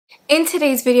In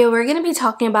today's video, we're going to be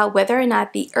talking about whether or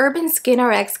not the Urban Skin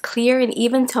RX Clear and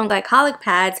Even Tone Glycolic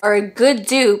Pads are a good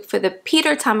dupe for the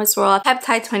Peter Thomas Roth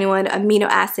Peptide 21 Amino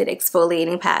Acid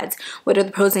Exfoliating Pads. What are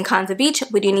the pros and cons of each?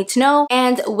 What do you need to know?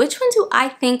 And which one do I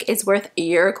think is worth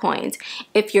your coins?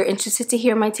 If you're interested to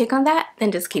hear my take on that,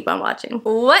 then just keep on watching.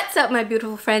 What's up, my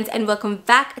beautiful friends, and welcome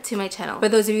back to my channel. For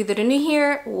those of you that are new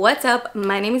here, what's up?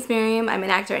 My name is Miriam. I'm an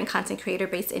actor and content creator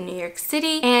based in New York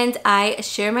City, and I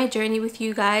share my journey with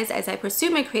you guys as I pursue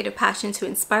my creative passion to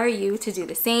inspire you to do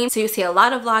the same. So you see a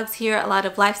lot of vlogs here, a lot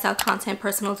of lifestyle content,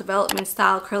 personal development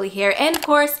style, curly hair, and of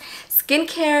course,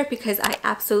 skincare, because I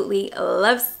absolutely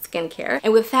love skincare.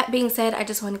 And with that being said, I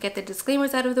just want to get the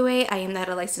disclaimers out of the way. I am not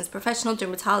a licensed professional,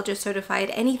 dermatologist,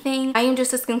 certified, anything. I am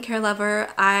just a skincare lover.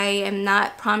 I am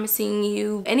not promising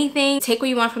you anything. Take what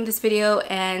you want from this video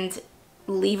and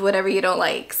leave whatever you don't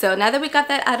like. So now that we got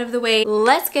that out of the way,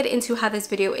 let's get into how this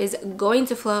video is going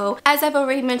to flow. As I've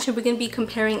already mentioned, we're going to be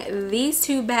comparing these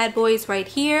two bad boys right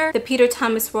here, the Peter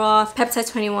Thomas Roth Peptide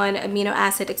 21 Amino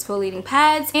Acid Exfoliating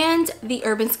Pads and the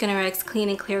Urban Skin RX Clean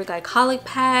and Clear Glycolic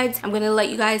Pads. I'm going to let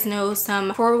you guys know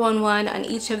some 411 on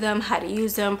each of them, how to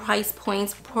use them, price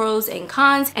points, pros and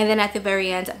cons, and then at the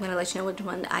very end, I'm going to let you know which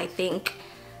one I think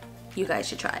you guys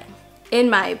should try, in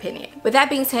my opinion. With that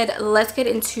being said, let's get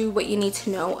into what you need to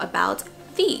know about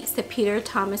these, the Peter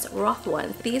Thomas Roth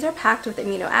ones. These are packed with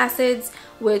amino acids,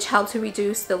 which help to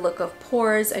reduce the look of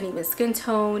pores, uneven skin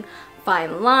tone,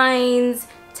 fine lines,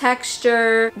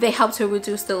 texture. They help to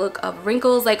reduce the look of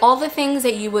wrinkles, like all the things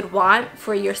that you would want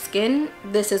for your skin.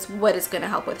 This is what it's going to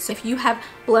help with. So if you have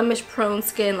blemish prone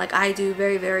skin like I do,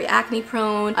 very acne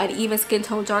prone, uneven skin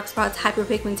tone, dark spots,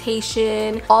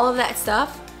 hyperpigmentation, all of that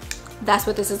stuff, that's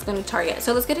what this is going to target.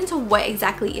 So let's get into what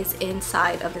exactly is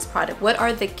inside of this product. What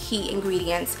are the key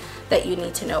ingredients that you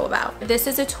need to know about? This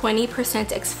is a 20%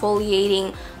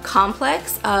 exfoliating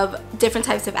complex of different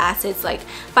types of acids like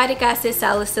phytic acid,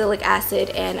 salicylic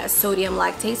acid, and sodium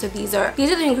lactate. So these are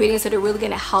the ingredients that are really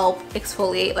going to help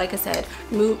exfoliate, like I said,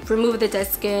 remove the dead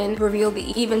skin, reveal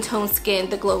the even tone skin,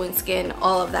 the glowing skin,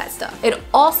 all of that stuff. It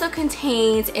also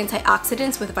contains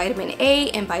antioxidants with vitamin A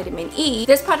and vitamin E.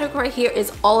 This product right here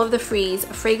is all of the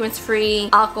fragrance free,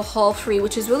 alcohol free,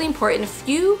 which is really important. If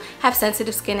you have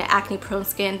sensitive skin and acne prone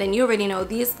skin, then you already know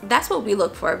that's what we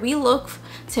look for. We look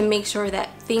to make sure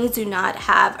that things do not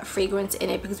have fragrance in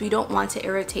it because we don't want to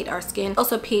irritate our skin.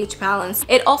 Also pH balance.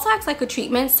 It also acts like a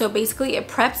treatment, so basically it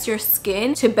preps your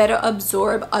skin to better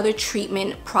absorb other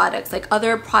treatment products, like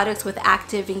other products with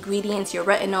active ingredients, your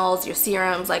retinols, your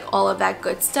serums, like all of that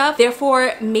good stuff,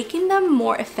 therefore making them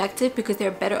more effective because they're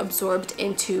better absorbed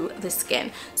into the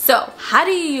skin. So how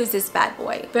do you use this bad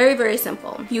boy? Very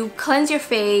simple. You cleanse your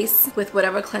face with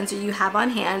whatever cleanser you have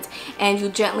on hand, and you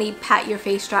gently pat your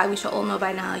face dry. We should all know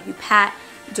by now, you pat,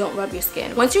 don't rub your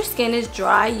skin. Once your skin is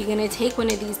dry, you're gonna take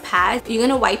one of these pads, you're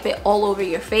gonna wipe it all over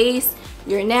your face,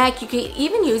 your neck. You can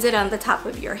even use it on the top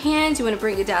of your hands. You want to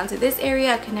bring it down to this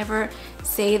area. I can never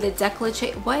say the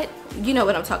décolleté. What? You know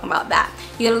what I'm talking about, that.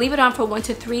 You're gonna leave it on for 1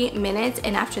 to 3 minutes,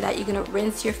 and after that you're gonna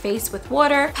rinse your face with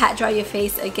water, pat dry your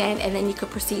face again, and then you could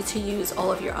proceed to use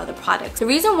all of your other products. The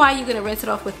reason why you're gonna rinse it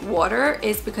off with water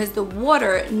is because the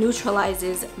water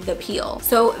neutralizes the peel.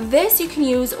 So this you can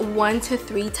use 1 to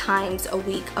 3 times a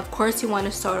week. Of course, you want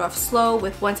to start off slow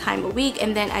with 1 time a week,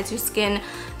 and then as your skin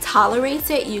tolerates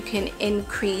it, you can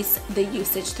increase the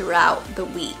usage throughout the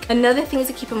week. Another thing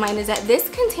to keep in mind is that this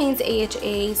contains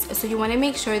AHAs, so you want to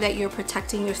make sure that you're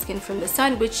protecting your skin from the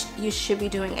sun, which you should be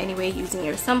doing anyway using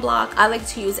your sunblock. I like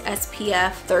to use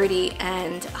SPF 30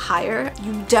 and higher.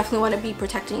 You definitely want to be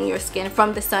protecting your skin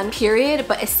from the sun, period,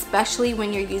 but especially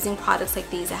when you're using products like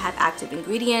these that have active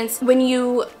ingredients. When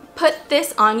you put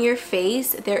this on your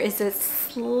face, there is a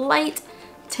slight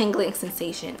tingling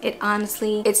sensation.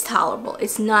 It's tolerable.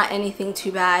 It's not anything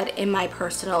too bad in my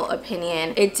personal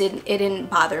opinion. It didn't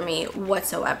bother me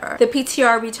whatsoever. The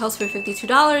PTR retails for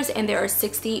 $52 and there are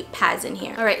 60 pads in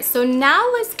here. All right, so now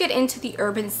let's get into the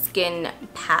Urban Skin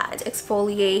Pads.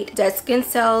 Exfoliate dead skin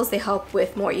cells. They help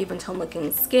with more even tone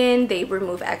looking skin. They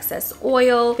remove excess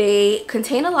oil. They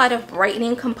contain a lot of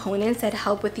brightening components that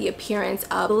help with the appearance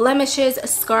of blemishes,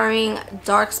 scarring,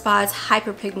 dark spots,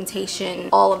 hyperpigmentation,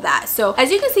 all of that. So as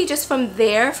you can see just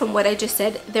from what I just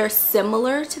said, they're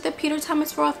similar to the Peter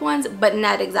Thomas Roth ones, but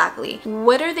not exactly.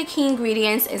 What are the key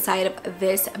ingredients inside of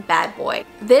this bad boy?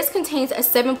 This contains a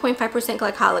 7.5%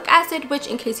 glycolic acid, which,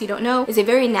 in case you don't know, is a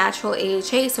very natural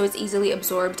AHA, so it's easily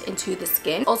absorbed into the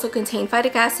skin. Also contain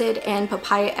phytic acid and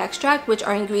papaya extract, which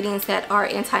are ingredients that are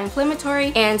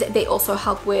anti-inflammatory, and they also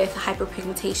help with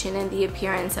hyperpigmentation and the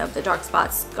appearance of the dark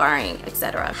spots, scarring,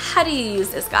 etc. How do you use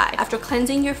this guy? After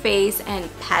cleansing your face and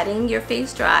patting your face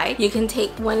almost dry, you can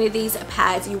take one of these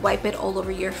pads, you wipe it all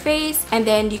over your face, and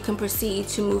then you can proceed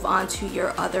to move on to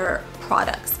your other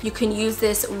products. You can use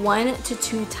this 1 to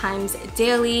 2 times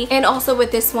daily, and also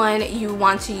with this one you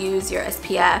want to use your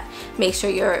SPF. Make sure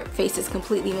your face is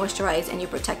completely moisturized and you're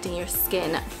protecting your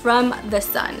skin from the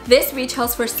sun. This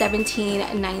retails for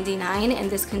 $17.99 and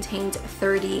this contains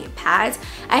 30 pads.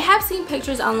 I have seen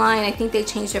pictures online, I think they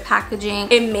changed their packaging.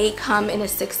 It may come in a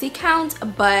 60 count,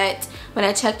 but when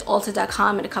I checked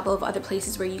Ulta.com and a couple of other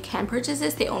places where you can purchase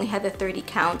this, they only had the 30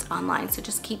 count online, so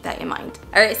just keep that in mind.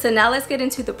 Alright, so now let's get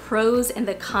into the pros and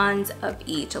the cons of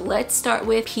each. Let's start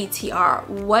with PTR.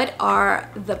 What are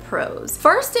the pros?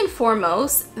 First and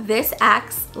foremost, this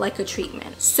acts like a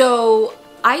treatment. So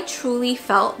I truly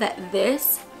felt that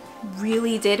this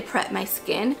really did prep my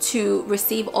skin to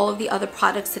receive all of the other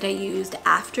products that I used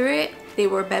after it. They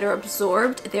were better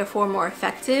absorbed, therefore more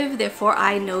effective. Therefore,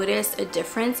 I noticed a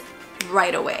difference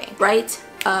right away.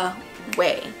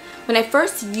 When I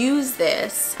first used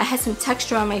this, I had some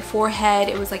texture on my forehead.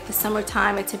 It was like the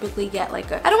summertime. I typically get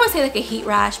like I don't want to say like a heat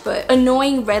rash, but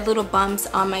annoying red little bumps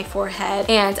on my forehead.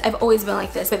 And I've always been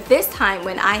like this. But this time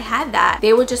when I had that,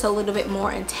 they were just a little bit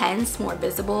more intense, more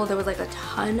visible. There was like a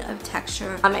ton of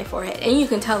texture on my forehead. And you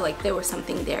can tell like there was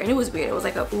something there. And it was weird. It was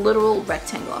like a literal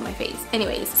rectangle on my face.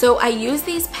 Anyways, so I used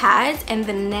these pads and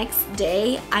the next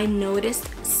day I noticed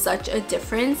such a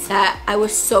difference that I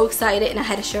was so excited and I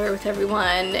had to share it with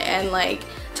everyone and like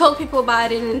told people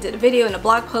about it and did a video and a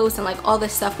blog post and like all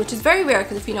this stuff, which is very rare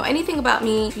because if you know anything about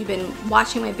me, if you've been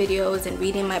watching my videos and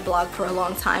reading my blog for a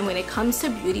long time, when it comes to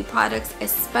beauty products,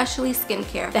 especially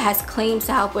skincare that has claims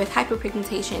to help with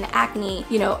hyperpigmentation, acne,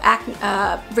 you know,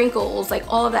 wrinkles, like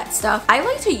all of that stuff, I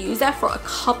like to use that for a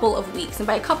couple of weeks. And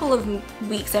by a couple of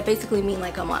weeks, I basically mean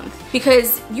like a month,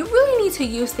 because you really need to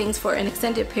use things for an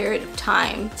extended period of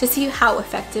time to see how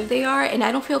effective they are. And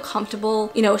I don't feel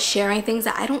comfortable, you know, sharing things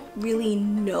that I don't really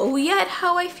know yet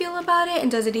how I feel about it and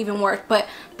does it even work. But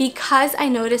because I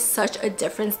noticed such a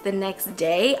difference the next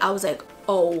day, I was like,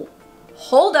 oh,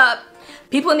 hold up.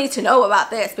 People need to know about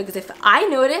this, because if I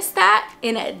notice that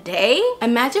in a day,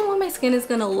 imagine what my skin is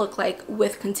gonna look like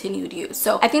with continued use.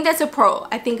 So I think that's a pro.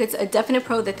 I think it's a definite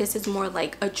pro that this is more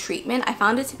like a treatment. I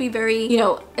found it to be very, you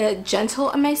know, gentle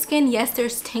on my skin. Yes,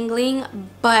 there's tingling,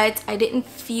 but I didn't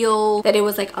feel that it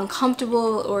was like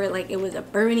uncomfortable or like it was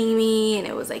burning me and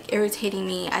it was like irritating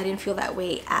me. I didn't feel that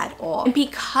way at all. And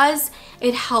because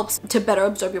it helps to better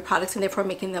absorb your products and therefore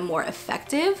making them more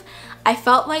effective, I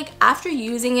felt like after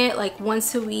using it like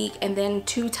once a week and then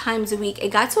 2 times a week, it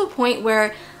got to a point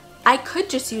where I could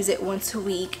just use it once a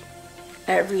week,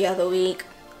 every other week,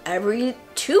 every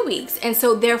 2 weeks. And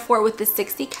so therefore with the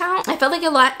 60 count, I felt like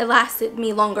it lasted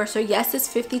me longer. So yes,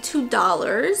 it's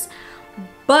 $52,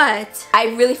 but I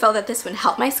really felt that this would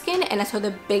help my skin, and I saw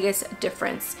the biggest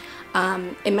difference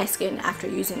in my skin after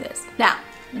using this. Now,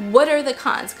 what are the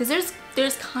cons? Because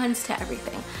there's cons to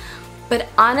everything. But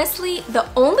honestly, the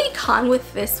only con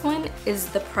with this one is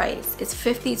the price. It's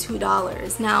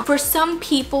 $52. Now, for some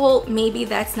people, maybe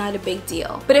that's not a big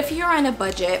deal. But if you're on a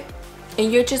budget and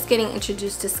you're just getting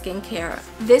introduced to skincare,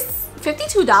 this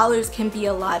 $52 can be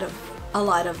a lot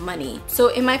of money. So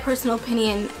in my personal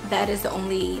opinion, that is the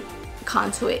only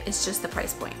con to it. It's just the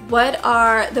price point. What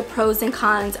are the pros and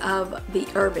cons of the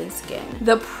Urban Skin?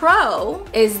 The pro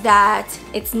is that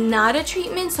it's not a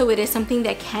treatment, so it is something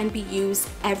that can be used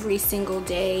every single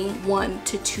day, 1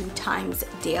 to 2 times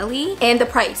daily. And the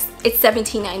price, it's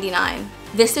 $17.99.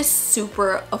 This is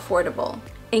super affordable,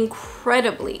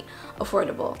 incredibly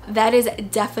affordable. That is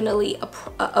definitely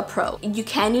a pro. You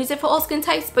can use it for all skin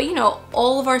types, but you know,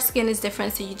 all of our skin is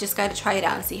different, so you just got to try it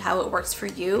out and see how it works for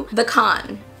you. The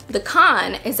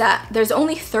con is that there's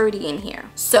only 30 in here.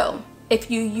 So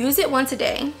if you use it once a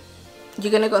day,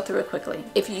 you're gonna go through it quickly.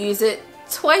 If you use it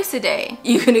twice a day,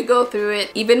 you're gonna go through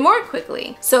it even more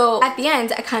quickly. So at the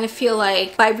end, I kind of feel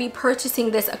like by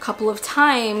repurchasing this a couple of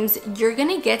times, you're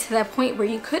gonna get to that point where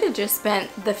you could have just spent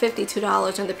the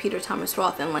 $52 on the Peter Thomas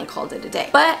Roth and like called it a day.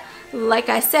 But like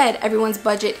I said, everyone's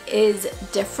budget is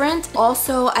different.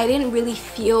 Also, I didn't really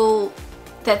feel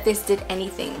that this did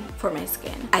anything for my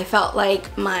skin. I felt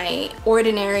like my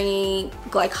ordinary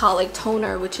glycolic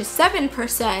toner, which is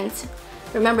 7%,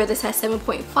 remember this has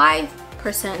 7.5%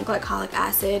 glycolic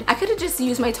acid, I could have just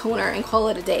used my toner and call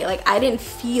it a day. Like, I didn't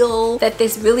feel that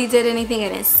this really did anything. I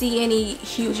didn't see any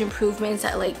huge improvements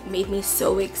that like made me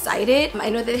so excited.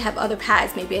 I know that they have other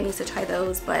pads, maybe I need to try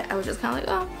those, but I was just kind of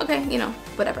like, oh, okay, you know,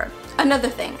 whatever. Another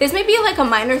thing, this may be like a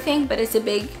minor thing, but it's a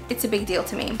big deal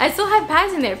to me. I still have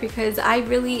pads in there because I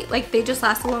really like, they just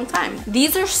last a long time.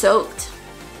 These are soaked.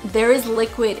 there is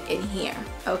liquid in here,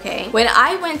 okay? When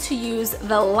I went to use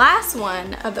the last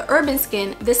one of the Urban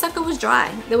Skin, this sucker was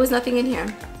dry. There was nothing in here.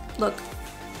 Look,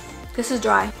 this is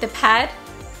dry. The pad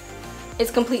is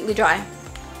completely dry.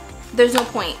 There's no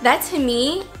point. That to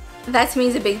me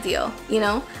is a big deal, you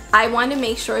know? I want to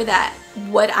make sure that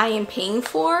what I am paying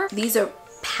for, these are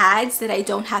pads that I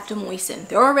don't have to moisten.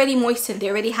 They're already moistened. They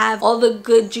already have all the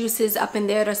good juices up in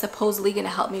there that are supposedly gonna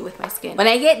help me with my skin. When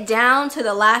I get down to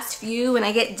the last few, when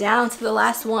I get down to the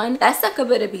last one, that sucker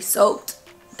better be soaked.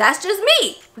 That's just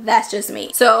me. That's just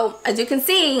me. So as you can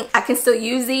see, I can still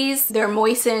use these. They're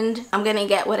moistened. I'm gonna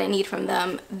get what I need from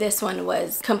them. This one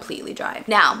was completely dry.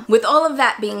 Now, with all of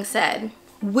that being said,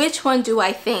 which one do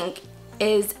I think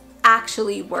is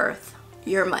actually worth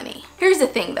your money? Here's the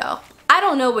thing though. I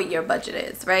don't know what your budget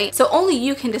is, right? So only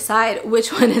you can decide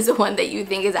which one is the one that you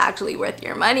think is actually worth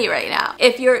your money right now.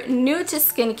 If you're new to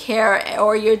skincare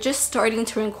or you're just starting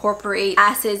to incorporate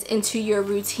acids into your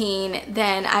routine,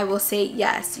 then I will say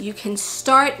yes, you can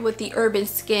start with the Urban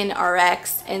Skin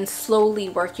RX and slowly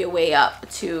work your way up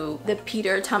to the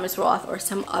Peter Thomas Roth or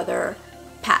some other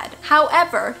pad.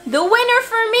 However, the winner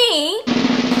for me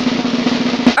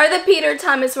are the Peter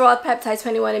Thomas Roth Peptide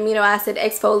 21 Amino Acid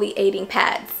Exfoliating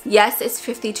Pads. Yes, it's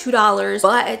 $52,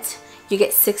 but you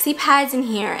get 60 pads in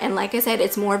here, and like I said,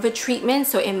 it's more of a treatment.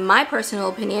 So in my personal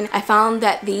opinion, I found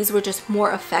that these were just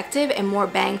more effective and more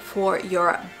bang for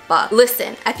your buck.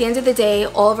 Listen, at the end of the day,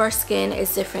 all of our skin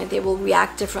is different. They will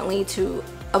react differently to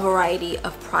a variety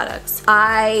of products.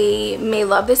 I may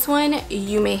love this one,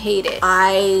 you may hate it.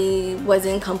 I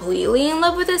wasn't completely in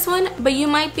love with this one, but you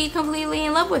might be completely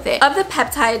in love with it. Of the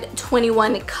Peptide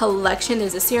 21 collection,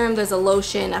 there's a serum, there's a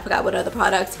lotion, I forgot what other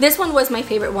products. This one was my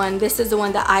favorite one. This is the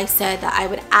one that I said that I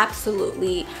would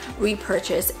absolutely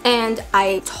repurchase, and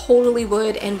I totally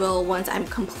would and will once I'm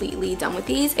completely done with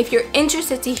these. If you're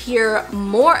interested to hear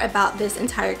more about this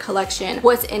entire collection,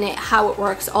 what's in it, how it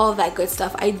works, all of that good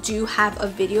stuff, I do have a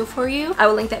video for you. I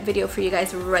will link that video for you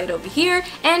guys right over here.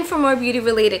 And for more beauty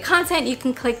related content, you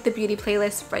can click the beauty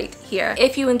playlist right here.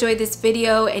 If you enjoyed this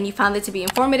video and you found it to be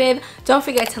informative, don't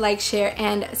forget to like, share,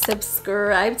 and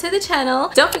subscribe to the channel.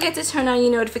 Don't forget to turn on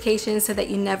your notifications so that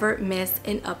you never miss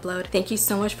an upload. Thank you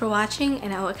so much for watching,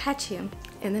 and I will catch you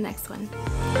in the next one.